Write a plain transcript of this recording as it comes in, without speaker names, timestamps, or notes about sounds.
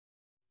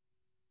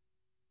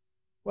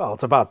Well,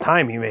 it's about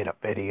time you made a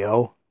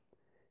video.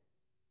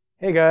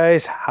 Hey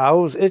guys,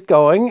 how's it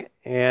going?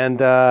 And,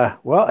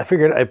 well, I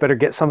figured I better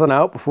get something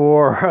out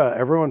before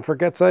everyone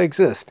forgets I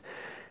exist.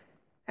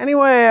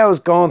 Anyway, I was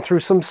going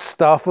through some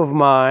stuff of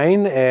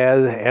mine,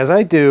 as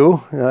I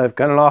do. I've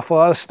got an awful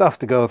lot of stuff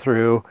to go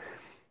through,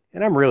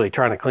 and I'm really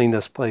trying to clean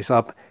this place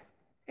up.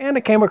 And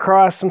I came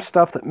across some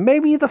stuff that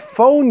maybe the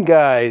phone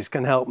guys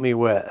can help me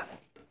with.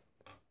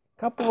 A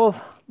couple of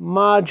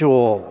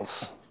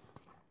modules.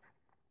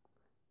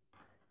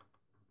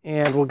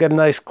 And we'll get a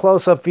nice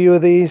close-up view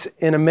of these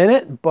in a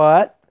minute,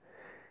 but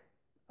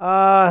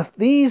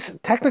these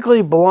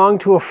technically belong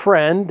to a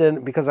friend,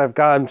 and because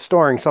I'm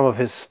storing some of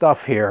his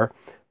stuff here.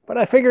 But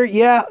I figure,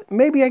 yeah,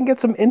 maybe I can get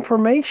some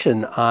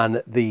information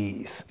on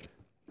these.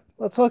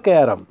 Let's look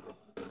at them.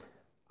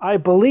 I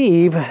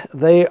believe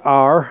they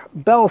are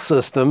Bell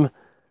System,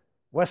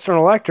 Western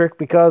Electric,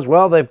 because,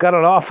 well, they've got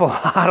an awful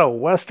lot of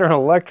Western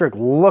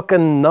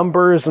Electric-looking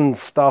numbers and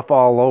stuff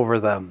all over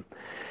them.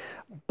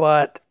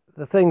 But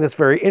the thing that's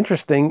very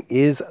interesting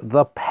is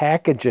the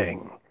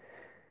packaging.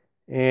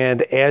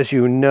 And as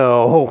you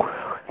know,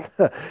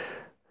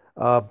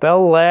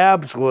 Bell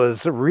Labs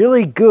was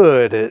really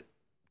good at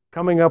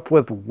coming up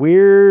with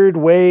weird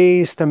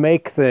ways to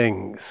make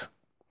things.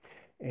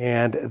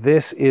 And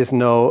this is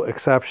no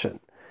exception.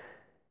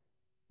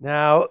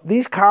 Now,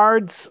 these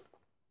cards,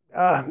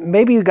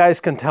 maybe you guys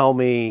can tell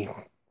me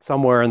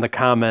somewhere in the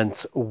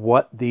comments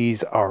what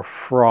these are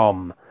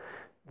from.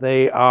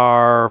 They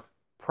are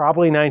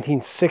probably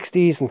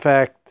 1960s. In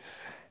fact,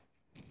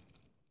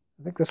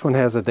 I think this one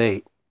has a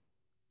date.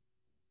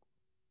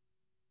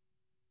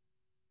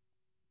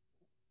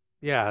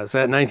 Yeah, is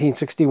that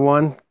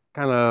 1961?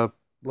 Kind of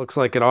looks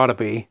like it ought to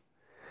be.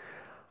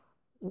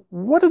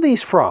 What are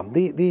these from?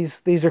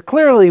 These are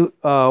clearly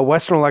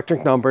Western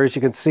Electric numbers.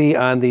 You can see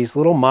on these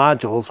little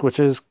modules, which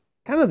is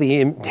kind of the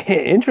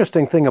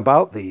interesting thing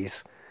about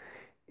these,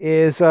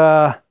 is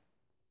you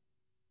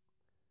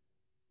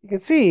can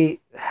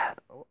see,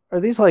 are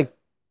these like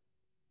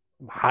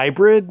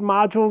hybrid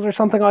modules or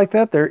something like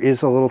that? There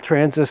is a little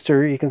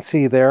transistor you can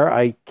see there.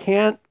 I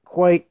can't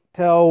quite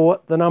tell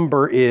what the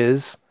number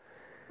is.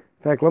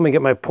 In fact, let me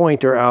get my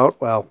pointer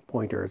out. Well,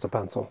 pointer is a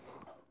pencil.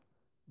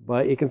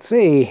 But you can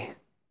see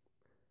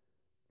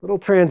little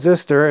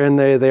transistor, and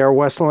they are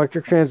Western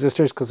Electric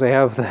transistors because they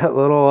have that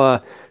little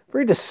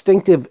very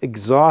distinctive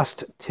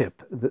exhaust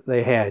tip that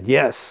they had.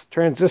 Yes,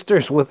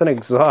 transistors with an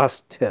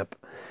exhaust tip.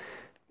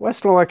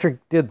 Western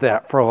Electric did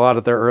that for a lot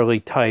of their early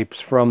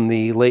types from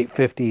the late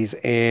 50s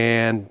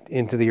and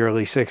into the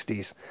early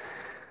 60s.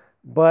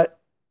 But,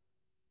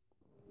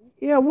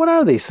 yeah, what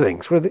are these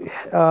things? Were they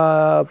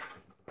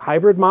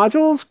hybrid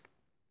modules?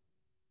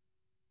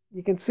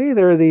 You can see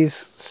there are these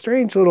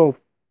strange little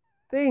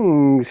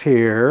things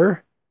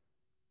here.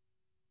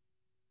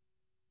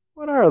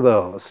 What are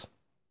those?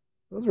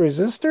 Those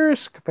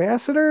resistors?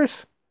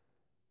 Capacitors?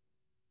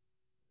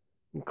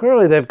 And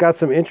clearly they've got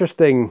some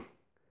interesting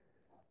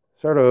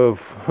sort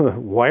of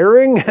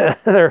wiring.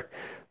 They're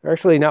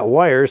actually not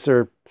wires,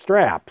 they're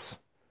straps.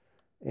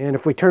 And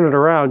if we turn it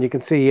around, you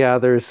can see, yeah,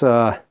 there's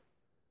a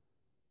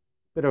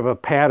bit of a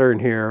pattern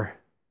here.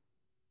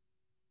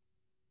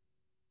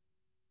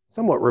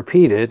 Somewhat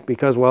repeated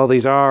because, well,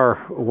 these are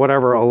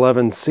whatever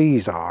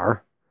 11Cs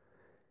are.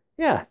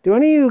 Yeah, do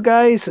any of you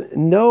guys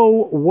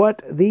know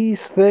what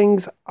these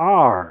things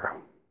are?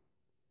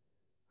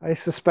 I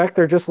suspect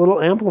they're just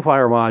little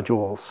amplifier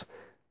modules.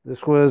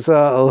 This was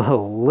a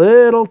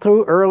little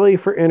too early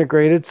for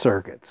integrated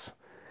circuits.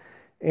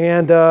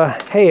 And,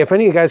 hey, if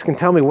any of you guys can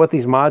tell me what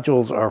these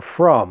modules are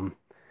from.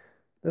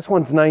 This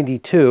one's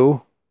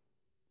 92.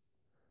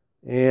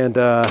 And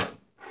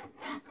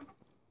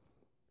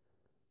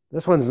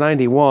this one's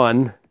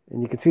 91.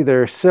 And you can see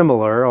they're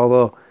similar,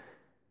 although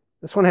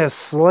this one has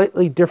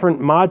slightly different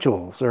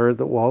modules.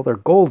 Well, they're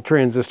gold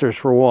transistors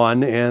for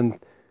one, and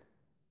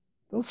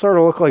those sort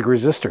of look like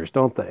resistors,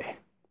 don't they?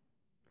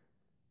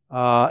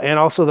 And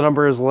also the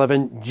number is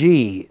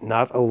 11G,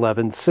 not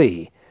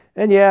 11C.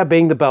 And yeah,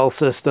 being the Bell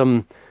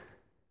System,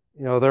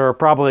 you know, there are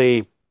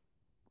probably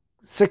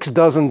 6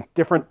 dozen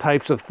different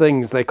types of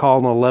things they call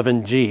an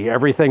 11G.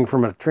 Everything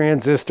from a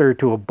transistor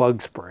to a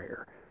bug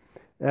sprayer.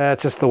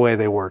 That's just the way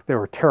they work. They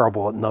were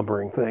terrible at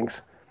numbering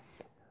things.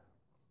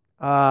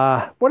 What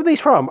are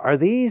these from? Are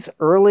these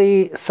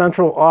early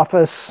central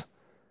office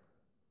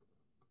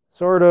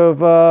sort of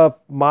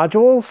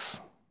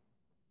modules?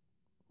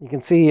 You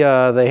can see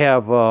they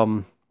have,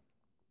 looks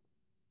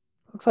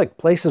like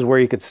places where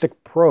you could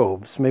stick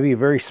probes, maybe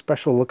very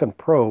special looking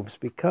probes,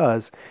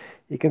 because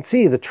you can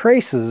see the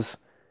traces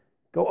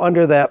go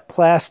under that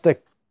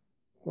plastic,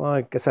 well,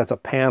 I guess that's a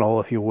panel,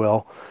 if you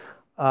will.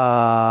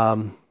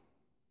 Yeah,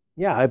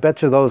 I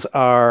bet you those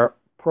are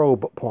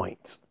probe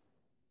points.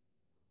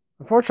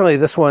 Unfortunately,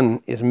 this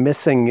one is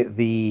missing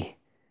the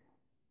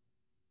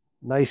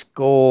nice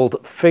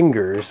gold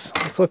fingers.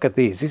 Let's look at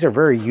these. These are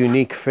very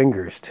unique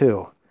fingers,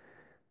 too.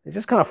 They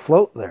just kind of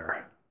float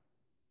there.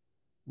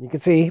 You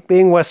can see,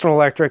 being Western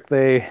Electric,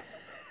 they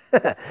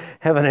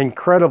have an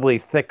incredibly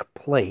thick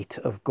plate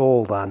of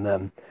gold on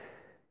them.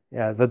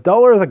 Yeah, the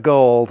duller the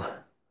gold,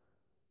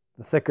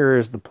 the thicker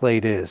as the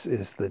plate is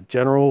the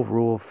general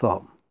rule of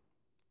thumb.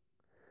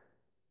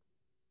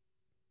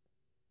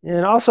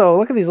 And also,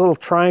 look at these little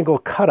triangle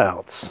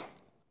cutouts.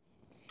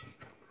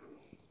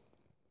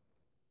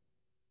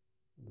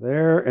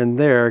 There and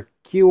there,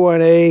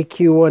 Q1A,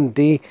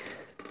 Q1D.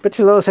 Bet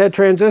you those had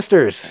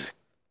transistors.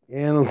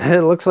 And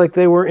it looks like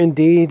they were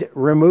indeed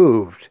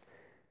removed.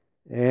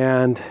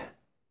 And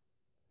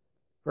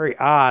very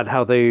odd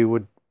how they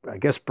would, I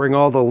guess, bring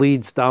all the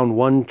leads down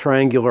one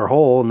triangular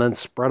hole and then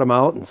spread them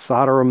out and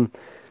solder them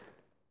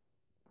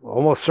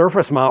almost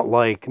surface mount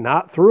like,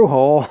 not through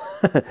hole.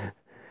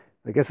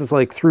 I guess it's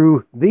like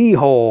through the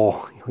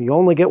hole. You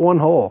only get one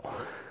hole.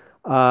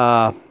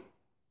 I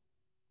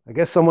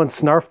guess someone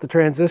snarfed the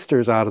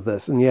transistors out of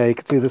this. And yeah, you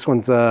can see this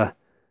one's probably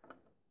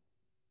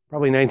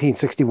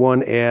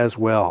 1961 as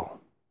well.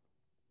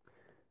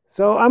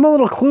 So I'm a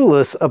little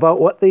clueless about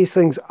what these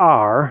things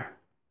are.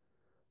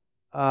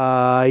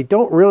 I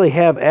don't really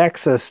have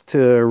access to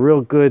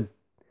real good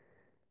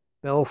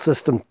Bell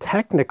System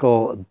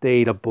technical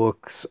data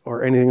books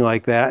or anything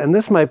like that. And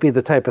this might be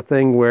the type of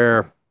thing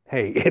where,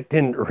 hey, it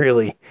didn't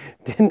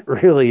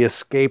really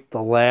escape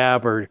the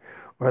lab or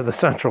the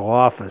central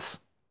office.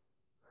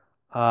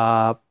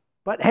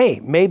 But hey,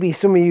 maybe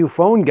some of you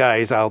phone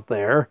guys out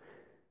there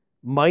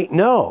might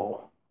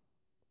know.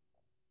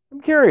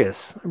 I'm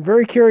curious. I'm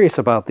very curious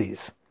about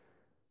these.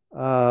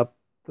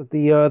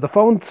 The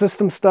phone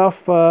system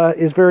stuff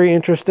is very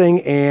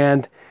interesting,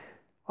 and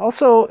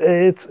also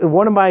it's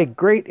one of my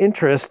great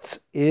interests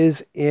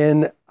is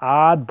in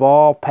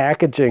oddball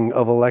packaging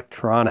of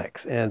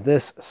electronics, and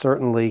this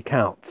certainly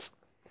counts.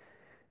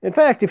 In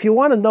fact, if you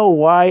want to know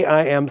why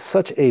I am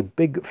such a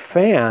big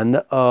fan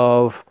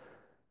of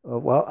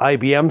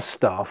IBM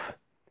stuff,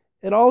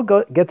 it all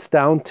gets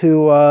down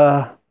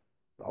to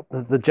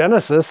the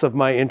genesis of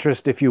my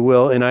interest, if you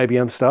will, in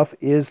IBM stuff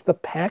is the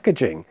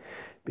packaging.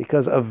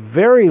 Because a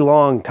very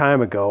long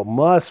time ago,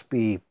 must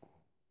be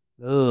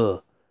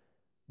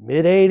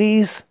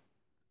mid-80s,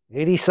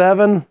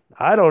 87,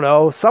 I don't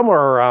know, somewhere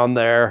around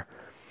there.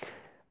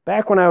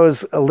 Back when I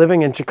was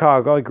living in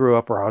Chicago, I grew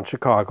up around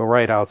Chicago,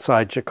 right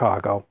outside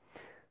Chicago.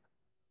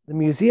 The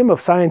Museum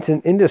of Science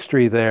and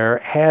Industry there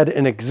had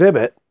an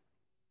exhibit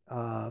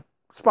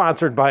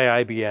sponsored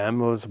by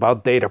IBM. It was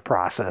about data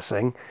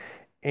processing.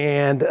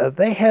 And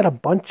they had a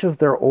bunch of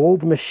their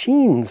old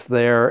machines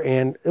there,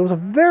 and it was a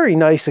very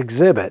nice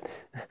exhibit.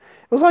 It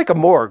was like a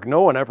morgue.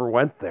 No one ever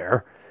went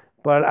there.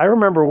 But I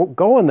remember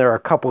going there a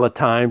couple of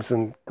times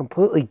and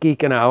completely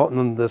geeking out.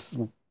 And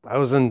I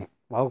was in,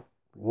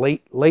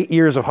 late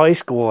years of high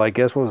school, I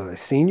guess. What was I, a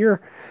senior?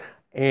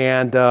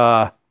 And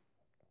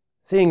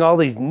seeing all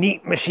these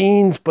neat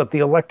machines, but the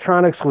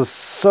electronics was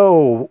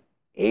so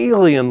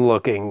alien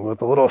looking with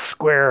the little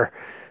square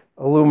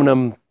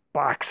aluminum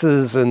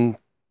boxes and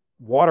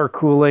water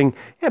cooling.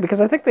 Yeah,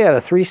 because I think they had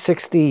a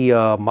 360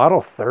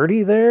 Model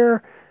 30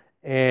 there,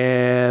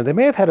 and they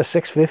may have had a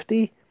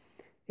 650.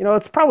 You know,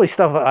 it's probably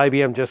stuff that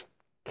IBM just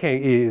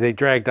they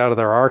dragged out of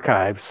their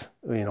archives,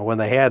 you know, when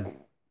they had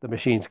the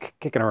machines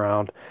kicking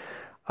around.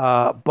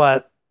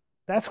 But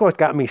that's what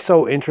got me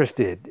so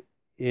interested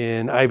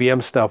in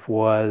IBM stuff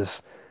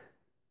was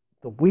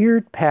the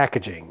weird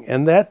packaging.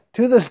 And that,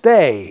 to this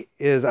day,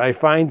 I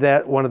find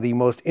that one of the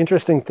most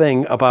interesting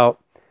thing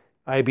about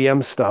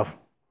IBM stuff,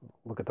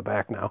 look at the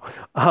back now,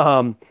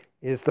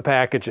 is the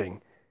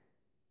packaging.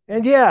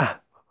 And yeah,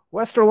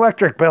 Western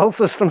Electric Bell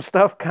System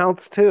stuff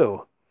counts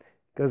too,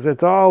 because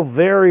it's all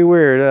very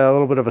weird. A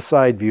little bit of a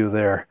side view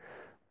there.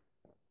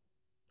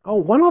 Oh,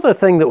 one other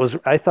thing that was,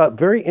 I thought,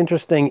 very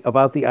interesting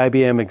about the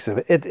IBM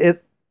exhibit,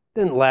 it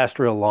didn't last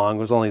real long. It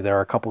was only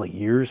there a couple of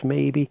years,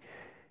 maybe.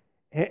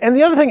 And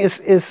the other thing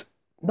is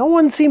no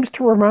one seems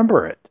to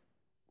remember it.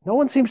 No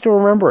one seems to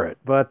remember it.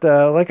 But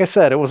like I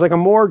said, it was like a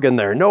morgue in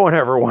there. No one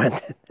ever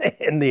went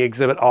in the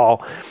exhibit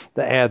hall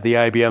to add the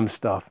IBM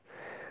stuff.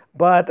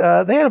 But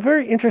they had a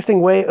very interesting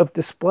way of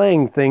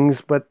displaying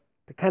things, but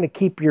to kind of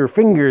keep your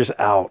fingers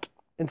out.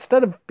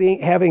 Instead of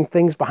having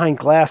things behind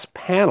glass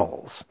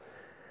panels,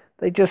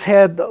 they just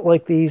had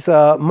like these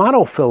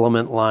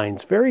monofilament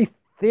lines, very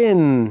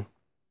thin,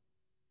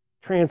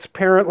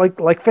 transparent,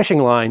 like fishing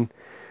line,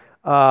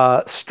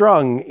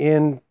 strung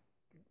in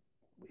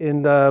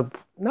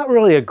not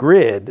really a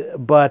grid,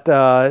 but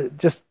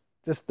just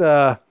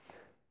parallel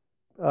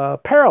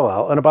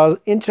and about an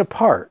inch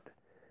apart.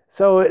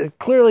 So it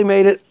clearly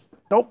made it,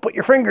 don't put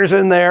your fingers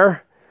in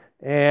there,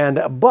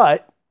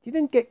 but you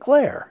didn't get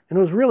glare, and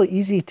it was really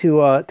easy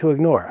to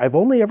ignore. I've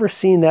only ever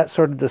seen that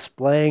sort of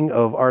displaying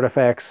of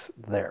artifacts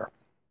there.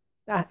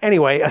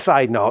 Anyway, a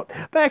side note,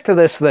 back to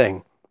this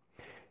thing.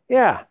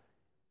 Yeah.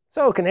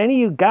 So can any of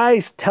you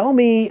guys tell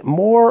me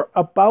more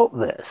about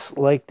this?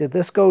 Like, did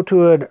this go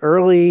to an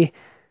early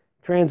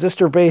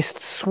transistor-based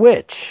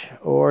switch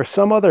or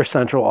some other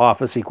central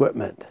office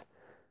equipment?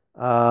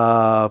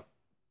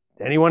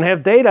 Anyone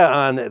have data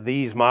on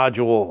these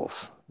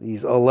modules,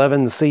 these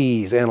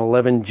 11Cs and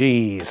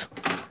 11Gs?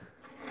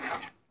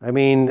 I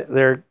mean,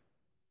 they're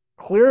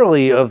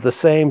clearly of the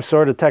same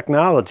sort of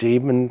technology,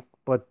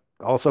 but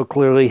also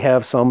clearly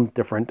have some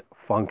different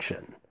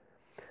function.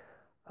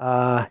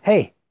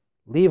 Hey,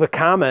 leave a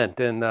comment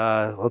and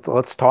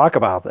let's talk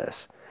about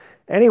this.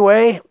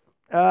 Anyway,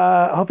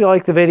 I hope you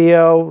like the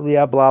video.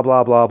 Yeah, blah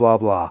blah blah blah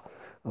blah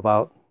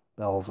about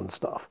bells and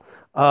stuff.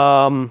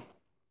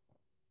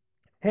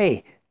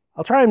 Hey,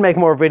 I'll try and make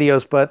more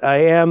videos, but I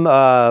am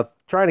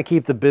trying to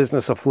keep the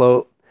business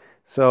afloat,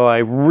 so I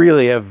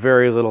really have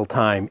very little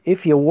time.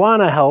 If you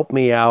want to help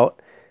me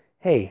out,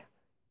 hey,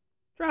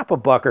 drop a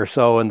buck or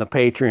so in the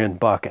Patreon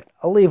bucket.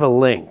 I'll leave a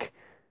link.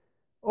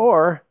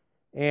 You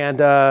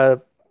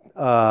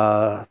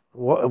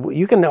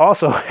can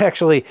also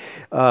actually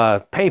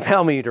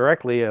PayPal me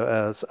directly.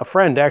 As a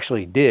friend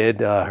actually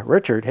did.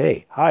 Richard,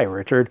 hey, hi,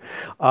 Richard.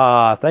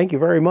 Thank you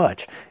very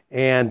much.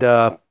 And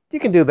you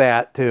can do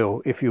that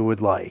too if you would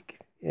like.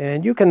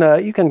 And you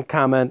can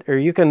comment, or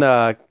you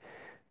can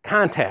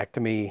contact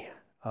me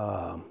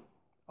off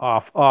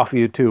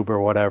YouTube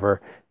or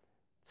whatever.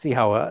 See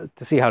how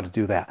to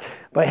do that.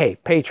 But hey,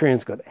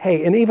 Patreon's good.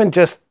 Hey, and even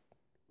just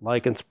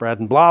like and spread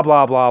and blah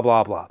blah blah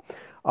blah blah.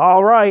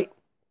 All right.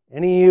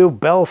 Any of you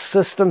Bell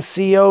System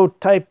CO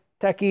type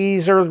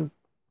techies or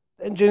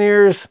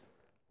engineers,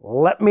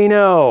 let me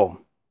know.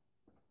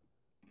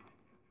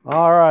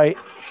 All right.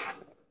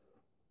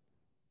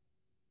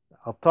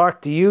 I'll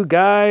talk to you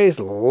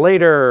guys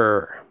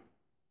later.